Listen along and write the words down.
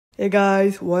Hey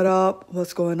guys, what up?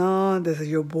 What's going on? This is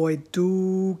your boy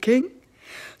Do King.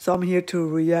 So I'm here to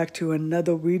react to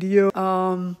another video.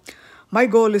 My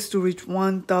goal is to reach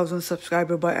 1,000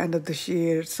 subscribers by end of this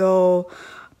year. So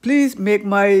please make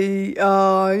my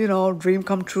dream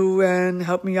come true and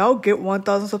help me out. Get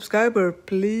 1,000 subscribers,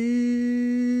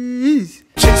 please.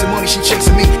 Chasing money, she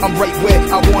chasing me. I'm right where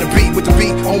I wanna be with the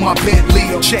beat on my Bentley.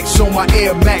 Checks on my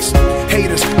Air Max.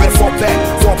 Haters better fall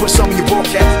back before I put some in your ball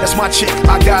cap. That's my chick,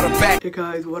 I got her back. Hey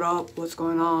guys, what up? What's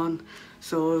going on?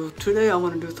 So today I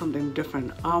want to do something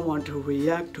different. I want to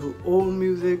react to old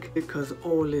music because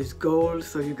old is gold.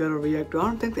 So you gotta react to. I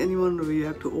don't think anyone will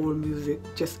react to old music.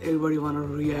 Just everybody want to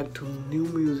react to new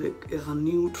music. It's a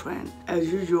new trend.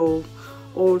 As usual,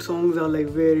 old songs are like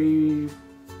very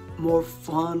more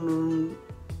fun.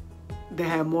 They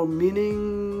have more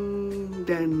meaning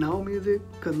than now music.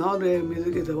 Cause nowadays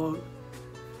music is about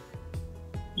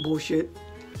bullshit.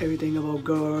 Everything about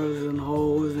girls and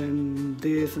hoes and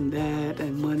this and that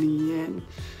and money, and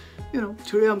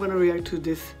today I'm gonna react to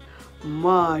this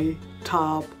my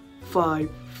top 5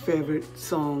 favorite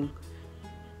song,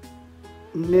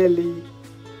 Nelly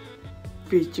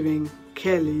featuring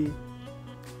Kelly,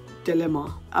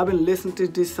 Dilemma. I've been listening to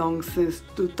this song since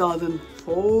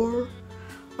 2004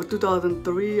 or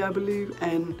 2003 I believe,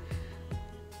 and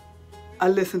I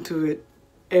listen to it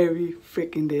every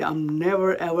freaking day. I'm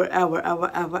never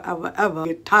ever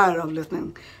get tired of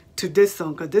listening to this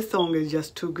song because this song is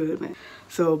just too good, man.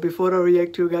 So before I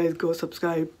react to you guys, go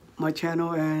subscribe my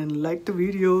channel and like the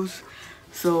videos.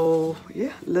 So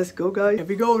yeah, let's go guys. Here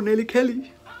we go, Nelly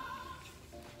Kelly.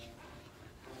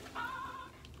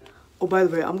 Oh, by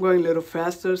the way, I'm going a little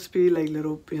faster speed, like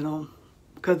little,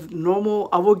 because normal,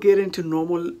 I will get into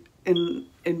normal in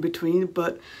between,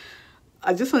 but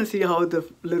I just want to see how the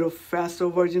little faster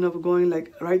version of going.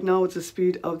 Like right now, it's the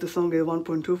speed of the song is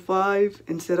 1.25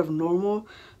 instead of normal.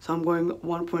 So I'm going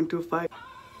 1.25.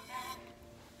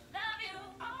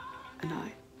 And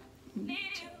I need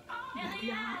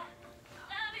you.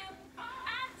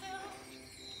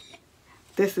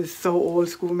 This is so old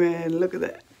school, man. Look at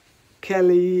that.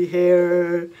 Kelly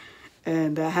hair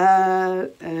and the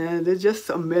hat. And it's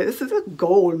just amazing. This is a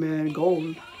gold, man.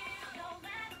 Gold.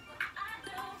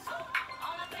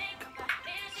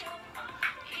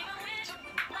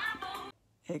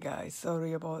 Hey guys,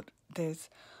 sorry about this.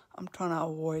 I'm trying to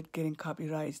avoid getting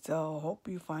copyright, so hope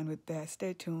you're fine with that.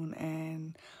 Stay tuned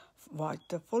and watch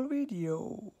the full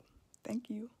video. Thank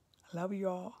you. I love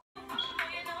y'all.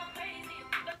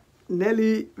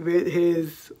 Nelly with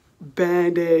his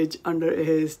bandage under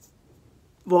his,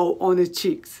 on his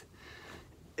cheeks.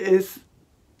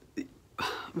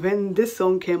 When this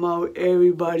song came out,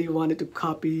 everybody wanted to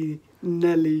copy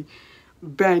Nelly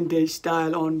bandage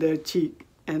style on their cheek.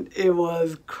 And it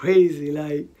was crazy.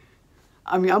 Like,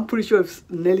 I mean, I'm pretty sure if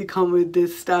Nelly come with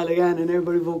this style again, and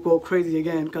everybody will go crazy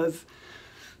again. Cause,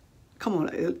 come on,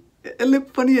 it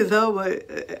looked funny as hell, but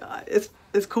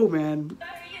it's cool, man.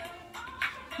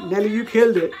 Nelly, you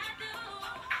killed it.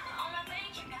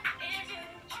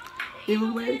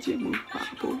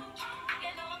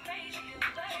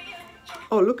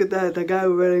 Oh, look at that! The guy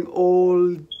wearing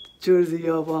old jersey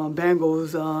of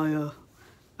Bengals.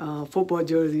 Football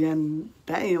jersey, and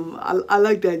damn, I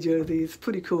like that jersey. It's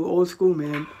pretty cool, old school,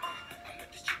 man.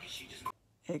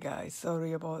 Hey guys,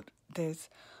 sorry about this.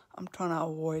 I'm trying to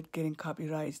avoid getting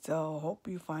copyright, so hope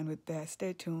you're fine with that.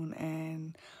 Stay tuned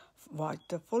and watch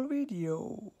the full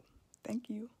video. Thank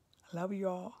you. I love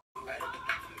y'all.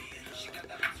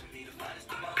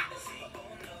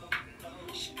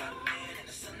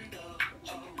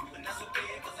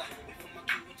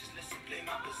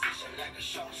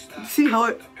 See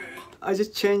how I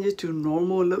just changed it to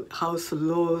normal. Look how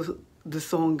slow the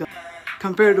song got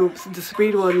compared to the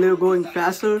speed was a little going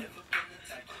faster.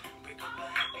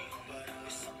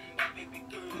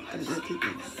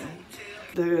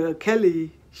 The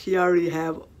Kelly, she already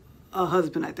have a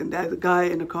husband. I think that guy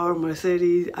in the car,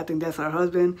 Mercedes, I think that's her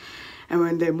husband. And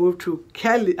when they moved to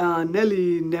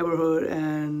Nelly neighborhood,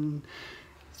 and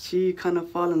she kind of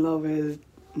fall in love with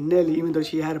Nelly, even though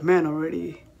she had a man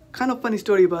already. Kind of funny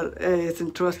story, but it's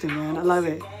interesting, man. I love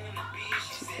it.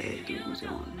 She said, "You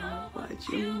don't know what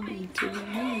you mean to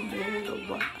me, man,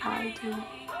 what I do.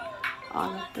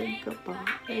 All I think about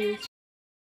is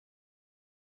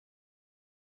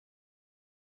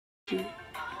you.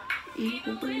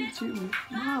 Even when you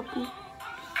my boo."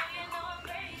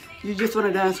 You just want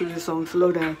to dance with this song.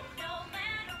 Slow down.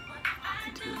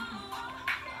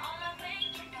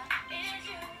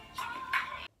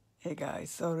 Hey guys,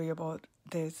 sorry about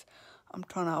this. I'm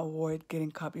trying to avoid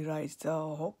getting copyright,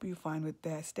 so hope you're fine with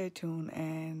that. Stay tuned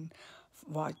and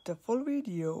watch the full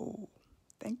video.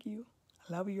 Thank you.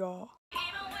 I love you all.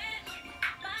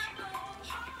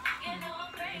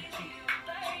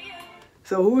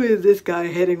 So who is this guy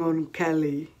heading on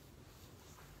Kelly?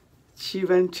 She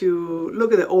went to,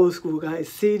 look at the old school guys,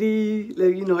 CD,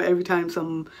 like, you know, every time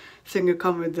some singer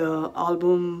come with the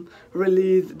album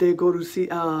release, they go to see,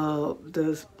 they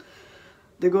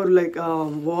go to like,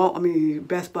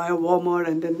 Best Buy or Walmart,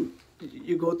 and then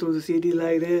you go through the CD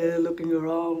like this, looking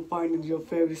around, finding your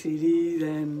favorite CDs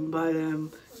and buy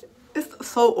them. It's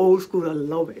so old school, I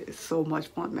love it. It's so much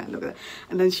fun, man, look at that.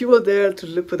 And then she was there to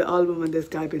look for the album, and this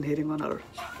guy been hitting on her.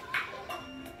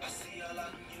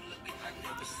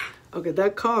 Okay,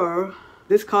 that car,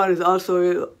 this car is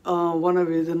also one of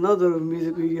his, another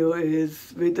music video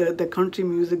is with the country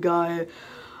music guy,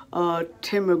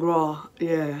 Tim McGraw,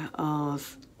 yeah,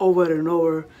 over and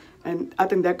over. And I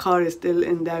think that car is still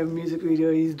in that music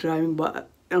video. He's driving by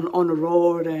on the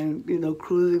road and, you know,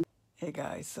 cruising. Hey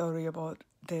guys, sorry about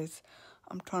this.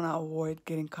 I'm trying to avoid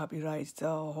getting copyright,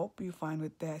 so hope you fine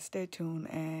with that. Stay tuned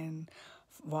and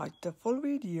watch the full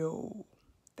video.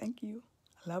 Thank you.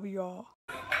 I love you all.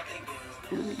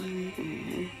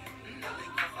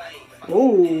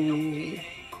 Oh,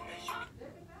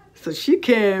 so she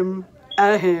came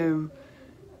at him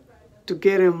to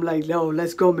get him like, yo,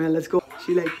 let's go, man, let's go.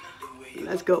 She like,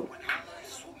 let's go.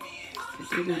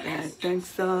 Thanks,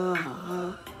 thanks,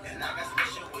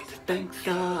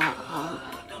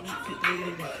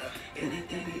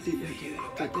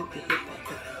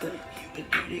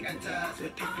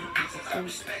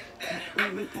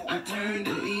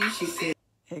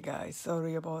 Hey guys,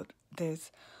 sorry about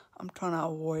this. I'm trying to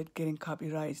avoid getting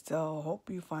copyright, so hope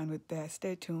you fine with that.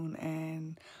 Stay tuned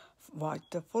and watch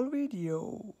the full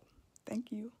video.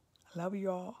 Thank you. I love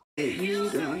you all. You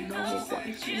don't know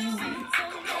what you need.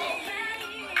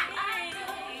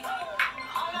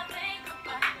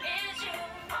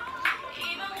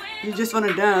 You just want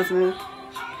to dance, man.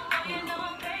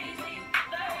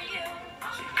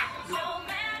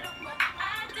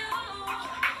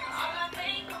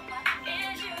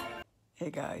 Hey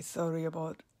guys, sorry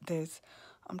about this.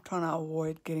 I'm trying to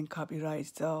avoid getting copyright,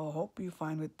 so hope you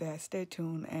fine with that. Stay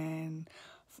tuned and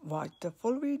watch the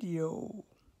full video.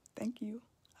 Thank you.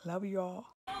 I love you all.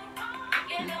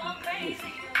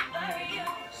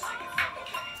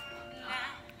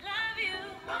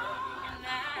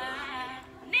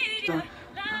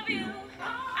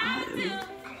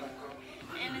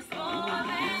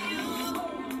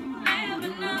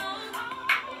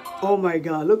 Oh my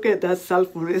god, look at that cell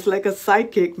phone. It's like a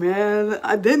sidekick, man.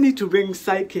 They need to bring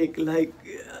sidekick. Like,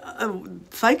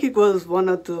 sidekick was one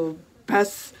of the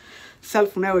best cell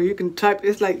phone ever. You can type,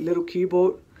 it's like little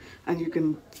keyboard, and you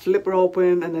can flip it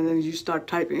open, and then you start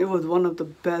typing. It was one of the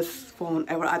best phone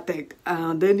ever, I think.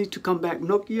 They need to come back.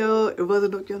 Nokia, it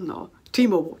wasn't Nokia, no.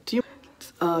 T-Mobile.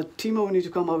 T-Mobile need to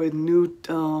come up with new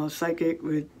sidekick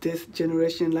with this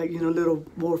generation, like, you know, a little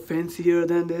more fancier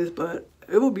than this, but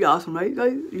it would be awesome, right,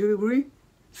 guys? You agree?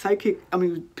 Sidekick, I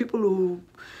mean, people who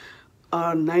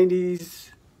are 90s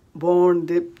born,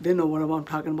 they know what I'm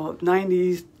talking about.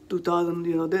 90s, 2000,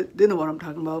 you know, they know what I'm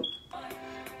talking about.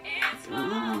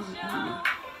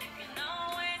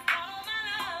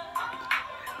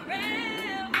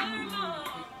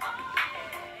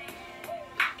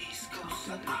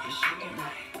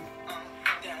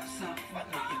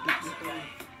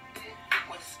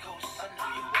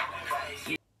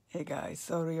 Hey guys,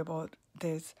 sorry about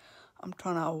this. I'm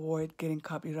trying to avoid getting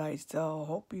copyright, so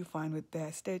hope you fine with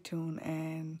that. Stay tuned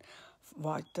and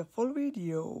watch the full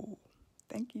video.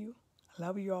 Thank you. I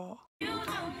love you all.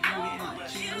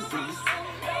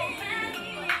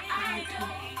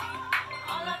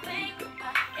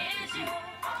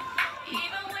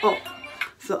 Oh,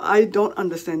 so I don't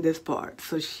understand this part.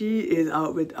 So she is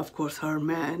out with, of course, her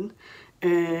man.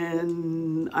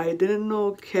 And I didn't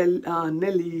know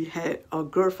Nelly had a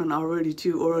girlfriend already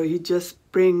too, or he just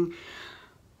bring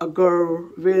a girl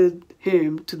with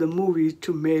him to the movie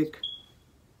to make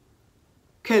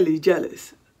Kelly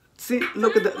jealous. See,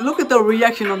 look at the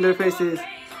reaction on their faces.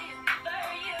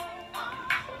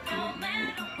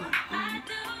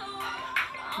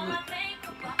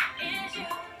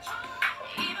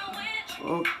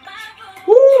 Oh.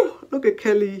 Woo! Look at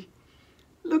Kelly.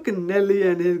 Look at Nelly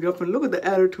and his girlfriend. Look at the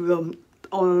attitude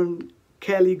on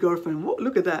Kelly's girlfriend. Whoa,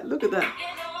 look at that. Look at that.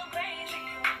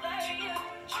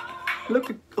 Look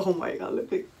at, oh my god,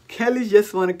 look at Kelly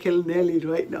just want to kill Nelly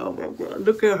right now. Oh my god,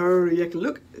 look at her reaction.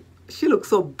 Look, she looks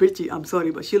so bitchy. I'm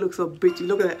sorry, but she looks so bitchy.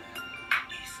 Look at that.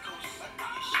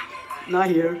 Not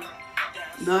here.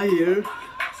 Not here.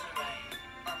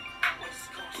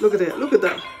 Look at that. Look at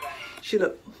that. She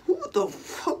look. what the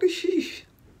fuck is she?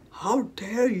 How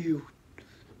dare you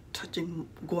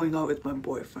going out with my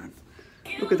boyfriend?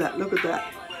 Look at that, look at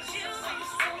that.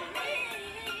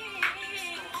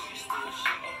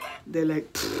 They're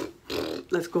like,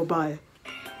 let's go by.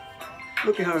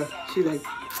 Look at her. She's like,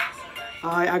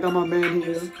 I got my man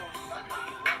here.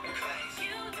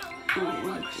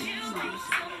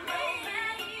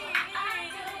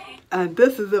 And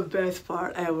this is the best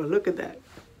part ever. Look at that.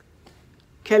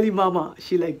 Kelly mama.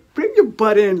 She like, bring your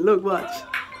butt in. Look, watch.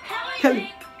 Kelly,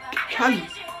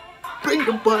 bring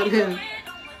your butt in.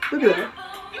 Look at that.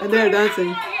 And they're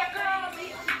dancing.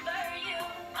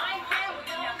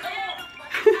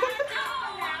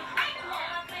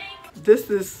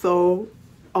 This is so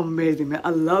amazing, man.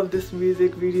 I love this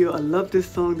music video. I love this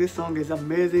song. This song is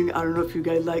amazing. I don't know if you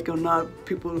guys like it or not.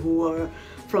 People who are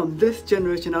from this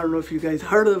generation, I don't know if you guys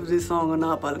heard of this song or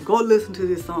not, but go listen to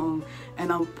this song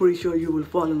and I'm pretty sure you will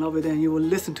fall in love with it and you will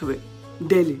listen to it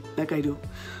daily like I do.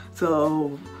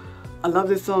 So I love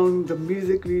this song. The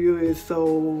music video is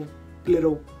so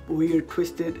little weird,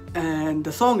 twisted, and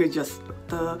the song is just,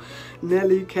 the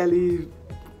Nelly Kelly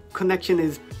connection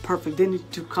is perfect. They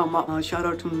need to come up. Shout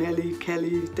out to Nelly,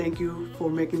 Kelly. Thank you for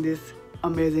making this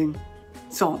amazing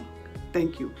song.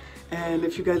 Thank you. And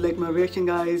if you guys like my reaction,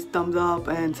 guys, thumbs up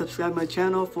and subscribe my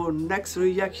channel for next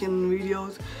reaction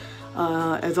videos.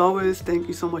 As always, thank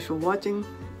you so much for watching.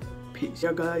 Peace,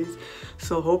 yeah, guys.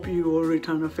 So hope you will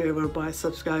return a favor by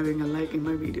subscribing and liking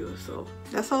my videos. So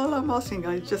that's all I'm asking,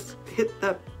 guys. Just hit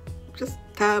that, just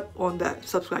tap on that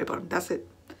subscribe button. That's it.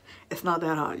 It's not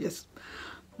that hard. Just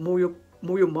move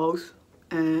your mouse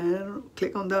and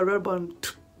click on that red button.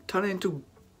 Turn it into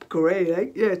gray,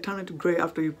 right? Yeah, turn it to gray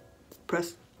after you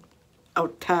press or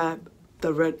tab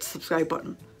the red subscribe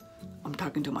button. I'm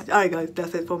talking too much. Alright, guys,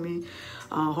 that's it for me.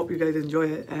 Hope you guys enjoy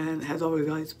it, and as always,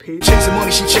 guys, peace. Chasing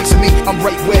money, she chasing me. I'm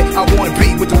right where I wanna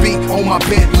be, with the beat on my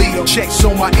Bentley. Checks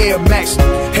on my Air Max.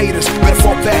 Haters better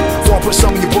fall back before I put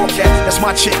some in your ball cap. That's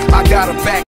my chick, I got her back.